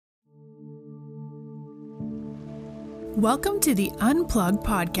Welcome to the Unplugged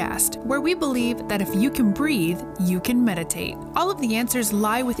podcast, where we believe that if you can breathe, you can meditate. All of the answers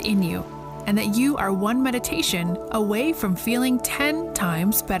lie within you, and that you are one meditation away from feeling 10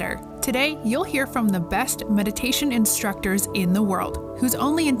 times better. Today, you'll hear from the best meditation instructors in the world, whose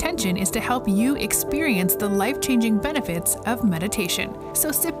only intention is to help you experience the life-changing benefits of meditation.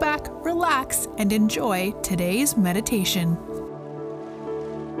 So sit back, relax, and enjoy today's meditation.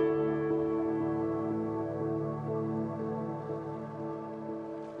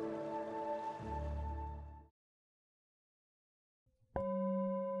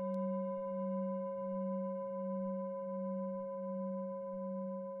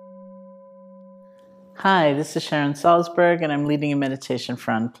 Hi, this is Sharon Salzburg, and I'm leading a meditation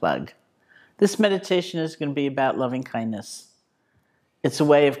for Unplug. This meditation is going to be about loving kindness. It's a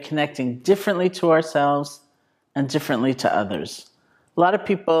way of connecting differently to ourselves and differently to others. A lot of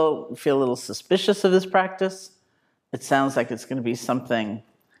people feel a little suspicious of this practice. It sounds like it's going to be something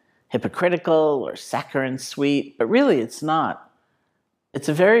hypocritical or saccharine sweet, but really it's not. It's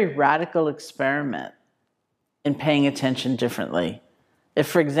a very radical experiment in paying attention differently. If,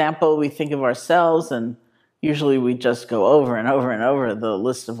 for example, we think of ourselves and usually we just go over and over and over the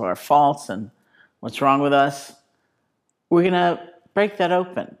list of our faults and what's wrong with us, we're going to break that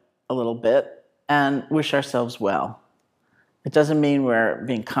open a little bit and wish ourselves well. It doesn't mean we're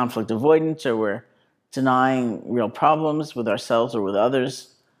being conflict avoidant or we're denying real problems with ourselves or with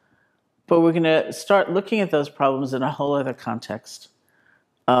others, but we're going to start looking at those problems in a whole other context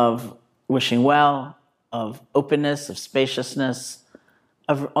of wishing well, of openness, of spaciousness,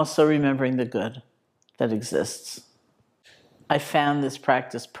 of also remembering the good that exists. I found this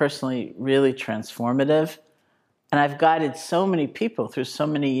practice personally really transformative, and I've guided so many people through so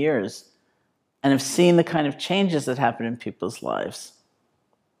many years and have seen the kind of changes that happen in people's lives.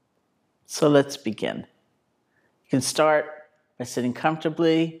 So let's begin. You can start by sitting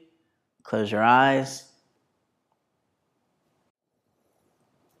comfortably, close your eyes.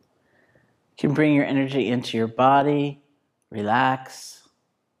 You can bring your energy into your body, relax.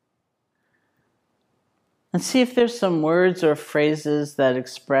 And see if there's some words or phrases that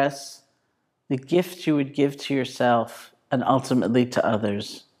express the gift you would give to yourself and ultimately to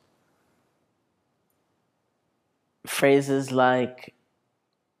others. Phrases like,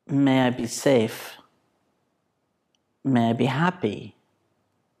 may I be safe, may I be happy,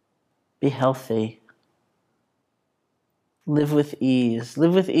 be healthy, live with ease.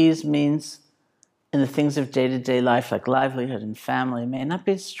 Live with ease means in the things of day-to-day life like livelihood and family, may it not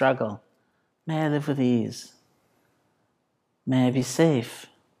be a struggle. May I live with ease. May I be safe,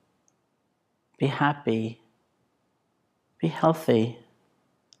 be happy, be healthy,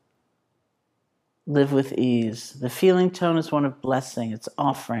 live with ease. The feeling tone is one of blessing, it's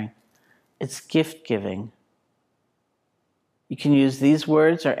offering, it's gift-giving. You can use these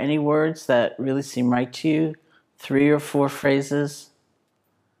words or any words that really seem right to you, 3 or 4 phrases,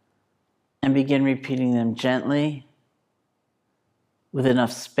 and begin repeating them gently, with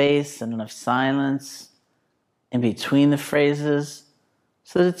enough space and enough silence in between the phrases,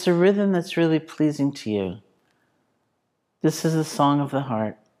 so that it's a rhythm that's really pleasing to you. This is the song of the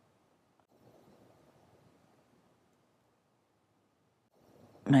heart.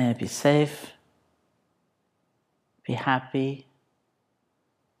 May I be safe, be happy,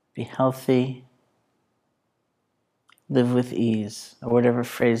 be healthy, live with ease, or whatever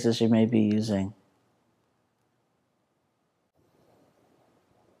phrases you may be using.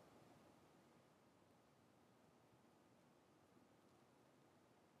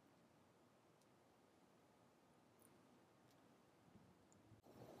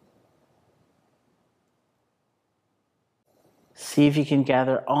 See if you can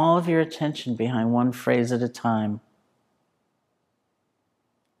gather all of your attention behind one phrase at a time.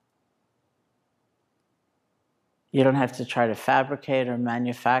 You don't have to try to fabricate or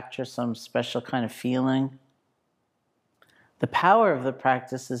manufacture some special kind of feeling. The power of the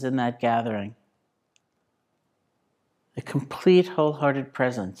practice is in that gathering. The complete wholehearted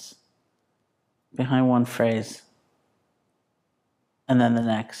presence behind one phrase, and then the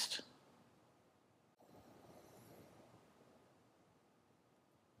next.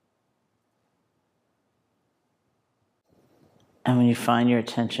 And when you find your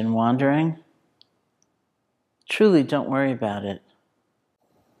attention wandering, truly don't worry about it.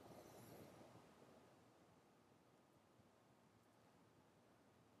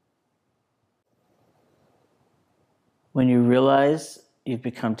 When you realize you've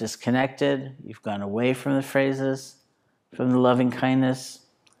become disconnected, you've gone away from the phrases, from the loving kindness,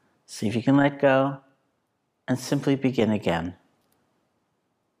 see if you can let go and simply begin again.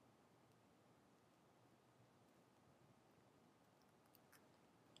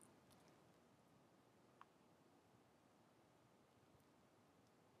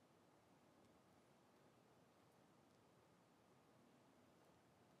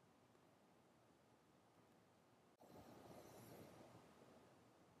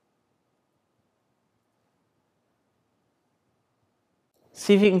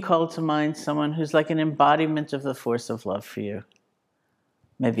 See if you can call to mind someone who's like an embodiment of the force of love for you.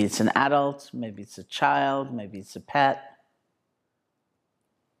 Maybe it's an adult, maybe it's a child, maybe it's a pet.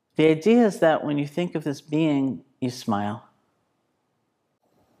 The idea is that when you think of this being, you smile.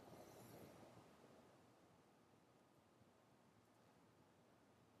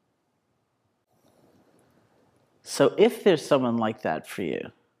 So if there's someone like that for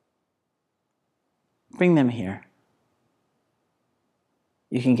you, bring them here.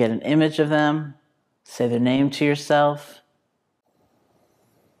 You can get an image of them, say their name to yourself.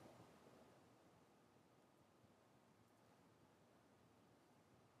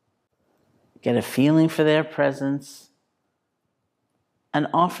 Get a feeling for their presence, and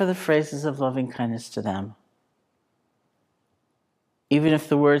offer the phrases of loving kindness to them. Even if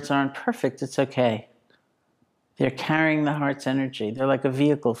the words aren't perfect, it's okay. They're carrying the heart's energy. They're like a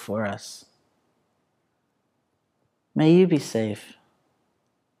vehicle for us. May you be safe,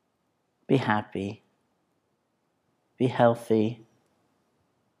 be happy, be healthy,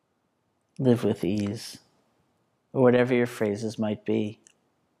 live with ease, or whatever your phrases might be.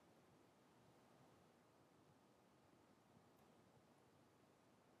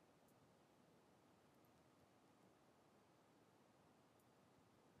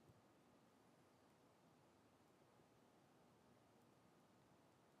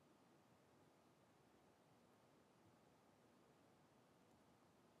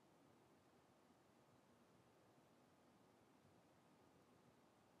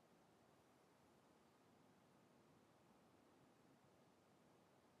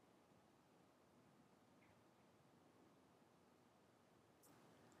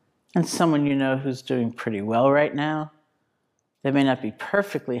 And someone you know who's doing pretty well right now, they may not be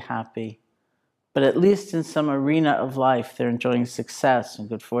perfectly happy, but at least in some arena of life, they're enjoying success and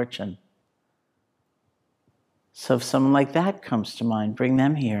good fortune. So if someone like that comes to mind, bring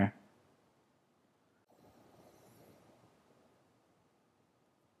them here.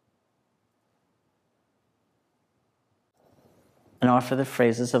 And offer the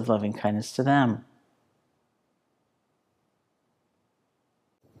phrases of loving kindness to them.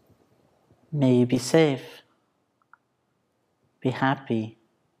 May you be safe, be happy,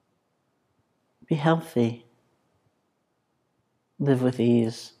 be healthy, live with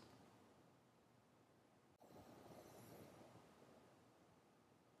ease.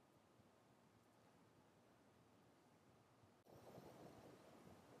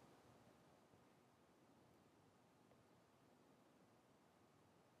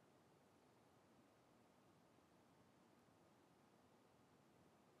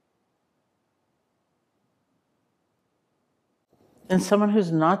 And someone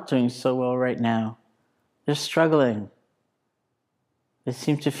who's not doing so well right now, they're struggling. They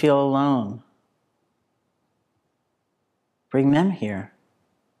seem to feel alone. Bring them here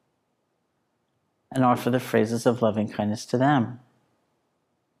and offer the phrases of loving kindness to them.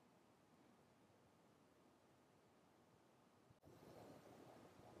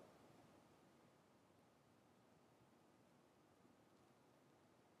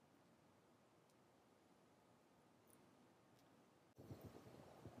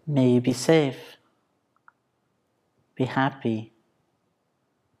 May you be safe, be happy,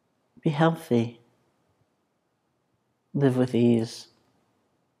 be healthy, live with ease.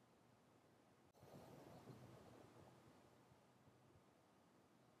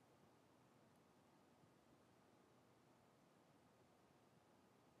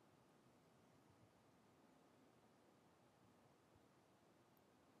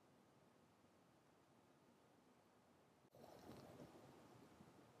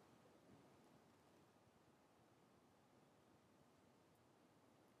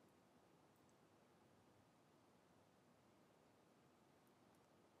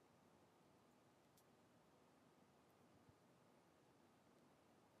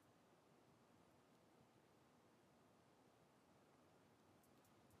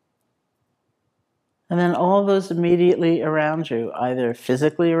 And then all those immediately around you, either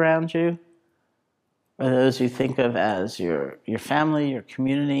physically around you, or those you think of as your family, your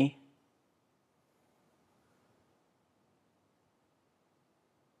community.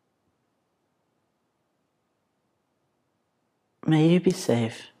 May you be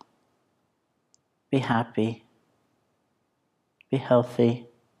safe, be happy, be healthy,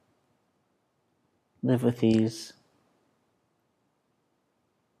 live with ease.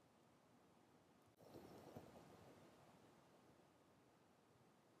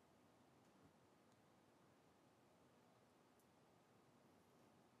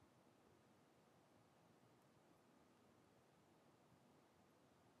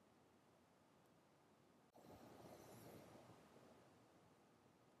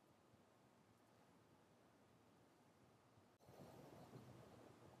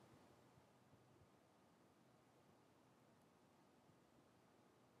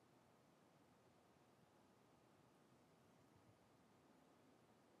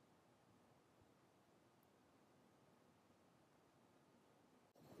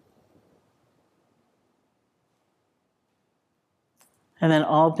 And then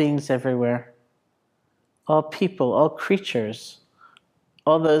all beings everywhere, all people, all creatures,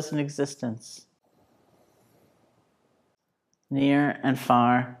 all those in existence, near and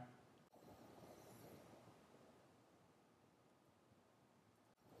far,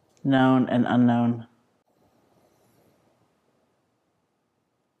 known and unknown.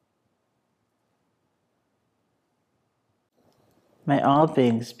 May all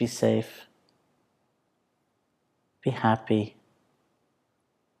beings be safe, be happy,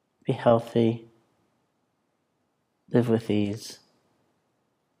 be healthy, live with ease.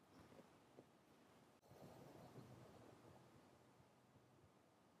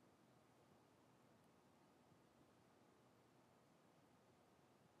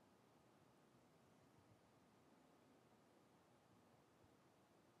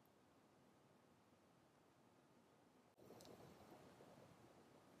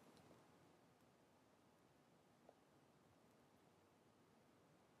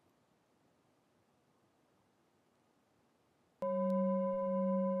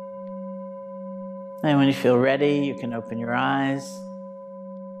 And when you feel ready, you can open your eyes.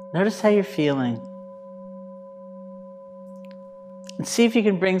 Notice how you're feeling. And see if you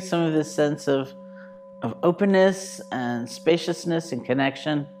can bring some of this sense of openness and spaciousness and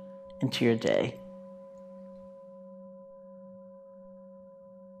connection into your day.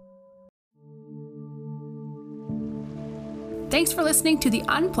 Thanks for listening to the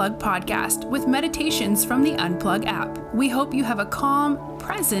Unplug podcast with meditations from the Unplug app. We hope you have a calm,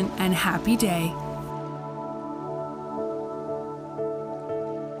 present, and happy day.